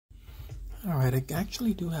Alright, I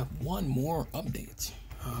actually do have one more update.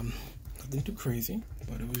 Nothing too crazy,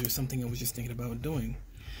 but it was just something I was just thinking about doing.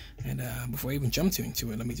 And before I even jump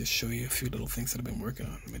into it, let me just show you a few little things that I've been working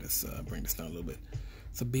on. Let me just bring this down a little bit.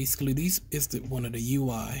 So basically, one of the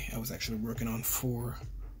UI I was actually working on for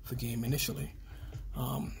the game initially.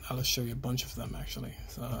 I'll just show you a bunch of them actually.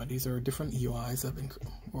 So these are different UIs I've been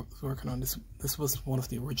working on. This was one of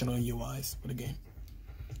the original UIs for the game.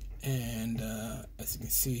 And as you can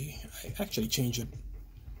see, I actually changed it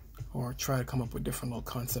or try to come up with different little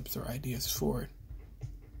concepts or ideas for it.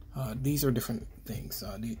 These are different things.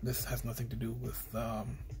 This has nothing to do with,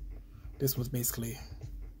 this was basically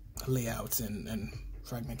layouts and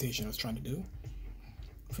fragmentation I was trying to do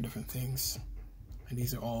for different things. And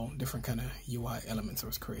these are all different kind of UI elements I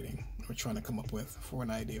was creating or trying to come up with for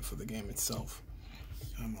an idea for the game itself.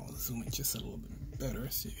 I'll zoom in just a little bit better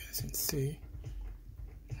so you guys can see.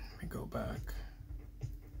 Let me go back.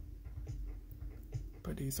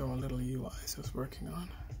 But these are all little UIs I was working on.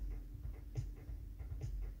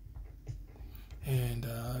 And,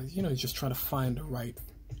 you know, just trying to find the right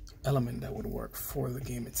element that would work for the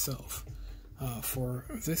game itself. For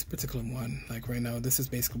this particular one, like right now, this is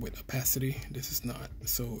basically with opacity. This is not.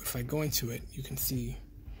 So if I go into it, you can see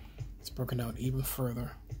it's broken out even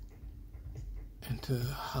further into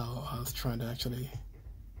how I was trying to actually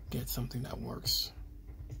get something that works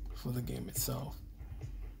for the game itself.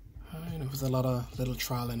 You know, it was a lot of little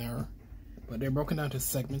trial and error, but they're broken down to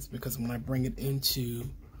segments because when I bring it into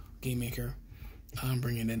Game Maker, I'm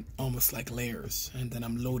bringing in almost like layers, and then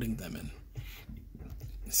I'm loading them in.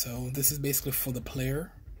 So this is basically for the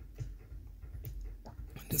player.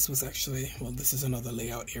 This was actually, well, this is another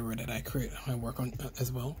layout area that I work on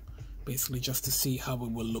as well, basically just to see how it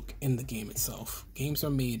will look in the game itself. Games are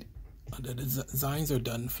made, the designs are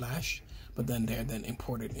done in Flash, but then they're then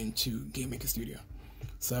imported into Game Maker Studio.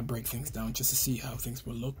 So I break things down just to see how things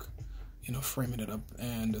will look, you know, framing it up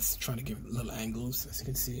and just trying to give little angles, as you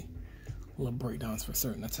can see, little breakdowns for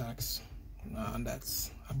certain attacks. And that's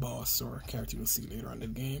a boss or a character you'll see later on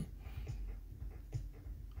in the game.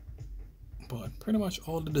 But pretty much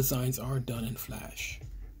all the designs are done in Flash,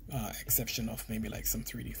 exception of maybe like some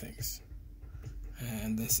 3D things.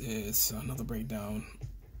 And this is another breakdown,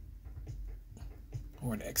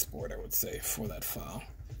 or an export I would say, for that file.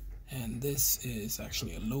 And this is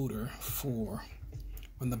actually a loader for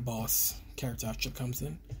when the boss character actually comes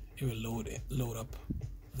in. It will load up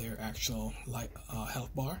their actual health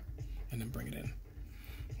bar and then bring it in.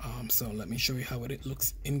 So let me show you how it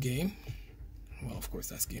looks in game. Well, of course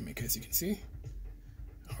that's Game Maker, as you can see.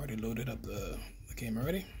 I already loaded up the game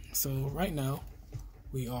already. So right now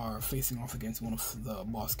we are facing off against one of the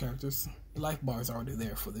boss characters. The life bar is already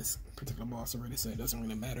there for this particular boss already, so it doesn't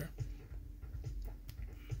really matter.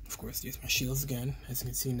 Of course, there's my shields again. As you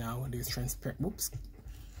can see now, there's transparent. Whoops.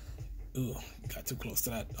 Ooh, got too close to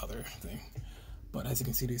that other thing. But as you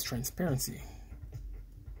can see, there's transparency.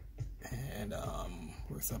 And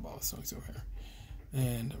where's that boss? So it's over here.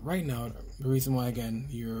 And right now, the reason why again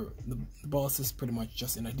the boss is pretty much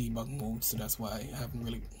just in a debug mode, so that's why I haven't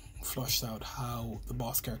really flushed out how the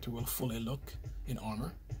boss character will fully look in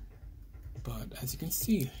armor. But as you can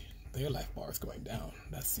see, their life bar is going down.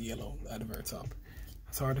 That's the yellow at the very top.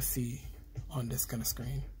 It's hard to see on this kind of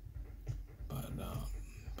screen, but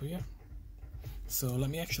yeah. So let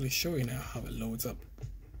me actually show you now how it loads up.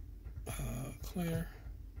 Clear.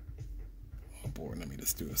 Oh boy, let me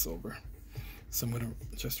just do this over. So I'm gonna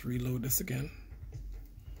just reload this again.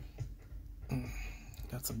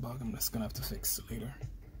 That's a bug I'm just gonna have to fix later.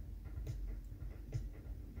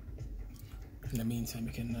 In the meantime,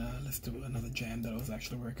 we can let's do another jam that I was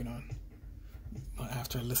actually working on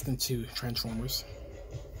after listening to Transformers.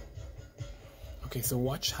 Okay, so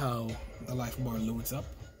watch how the life bar loads up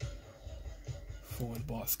for the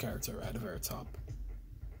boss character at the very top.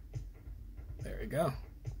 There you go.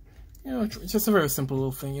 You know, it's just a very simple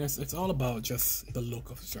little thing. You know, it's all about just the look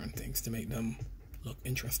of certain things to make them look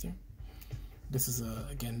interesting. This is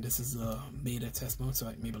a beta test mode, so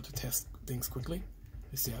I'm able to test things quickly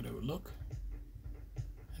to see how they would look.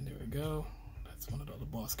 And there we go. That's one of the other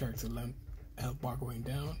boss character health bar going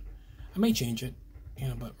down. I may change it, you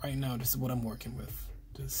know, but right now this is what I'm working with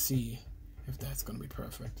to see if that's going to be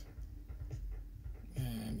perfect.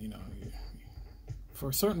 And you know,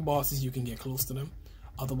 for certain bosses you can get close to them,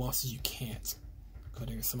 other bosses you can't, because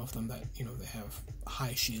there's some of them that, you know, they have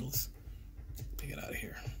high shields. To get out of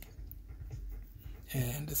here.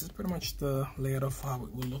 And this is pretty much the layout of how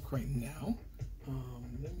it will look right now.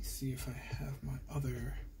 Let me see if I have my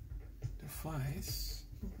other device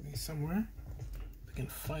somewhere. If I can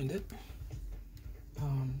find it.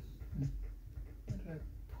 Where did I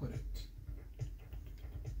put it?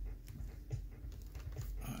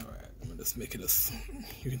 let's make it a.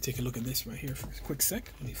 You can take a look at this right here for a quick sec.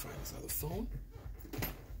 Let me find this other phone.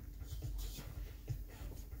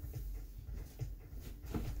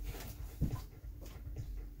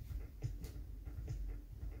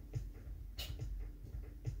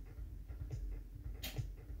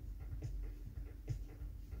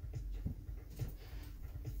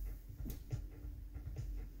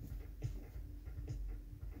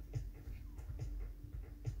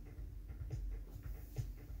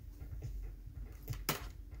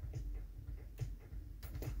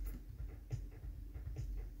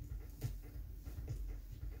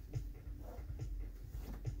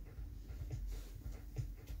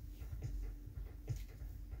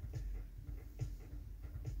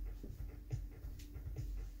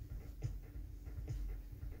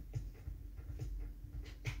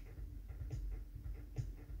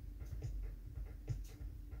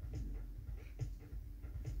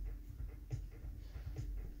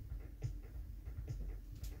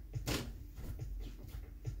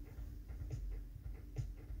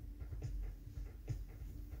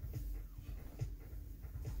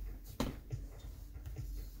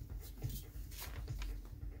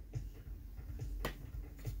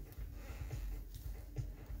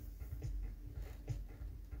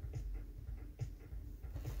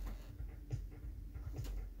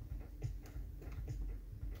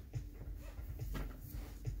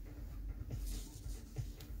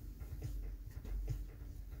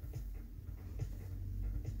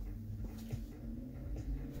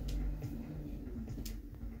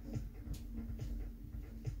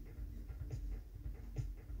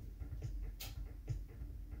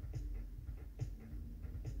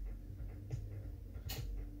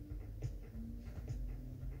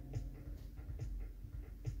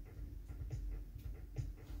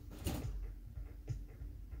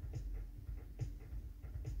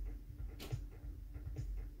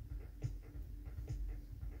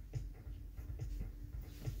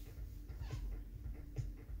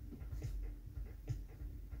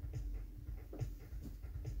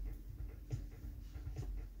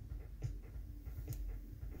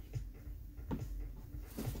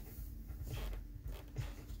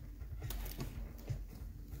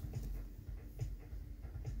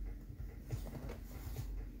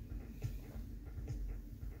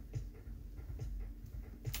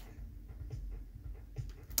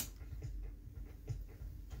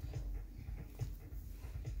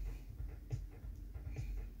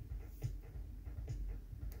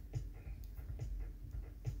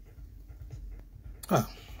 Oh,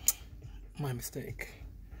 my mistake.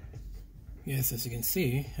 Yes, as you can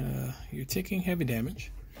see, you're taking heavy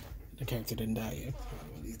damage. The character didn't die yet.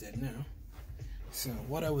 Well, he's dead now. So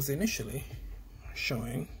what I was initially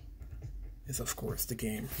showing is, of course, the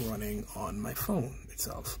game running on my phone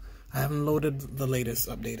itself. I haven't loaded the latest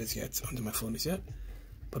updates yet onto my phone yet,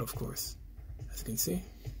 but of course, as you can see,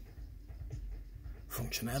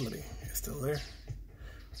 functionality is still there.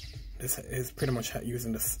 This is pretty much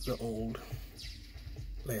using the old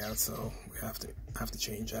layout, so we have to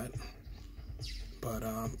change that. But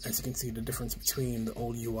as you can see, the difference between the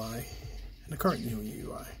old UI and the current new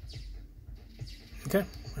UI. Okay,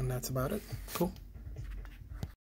 and that's about it. Cool.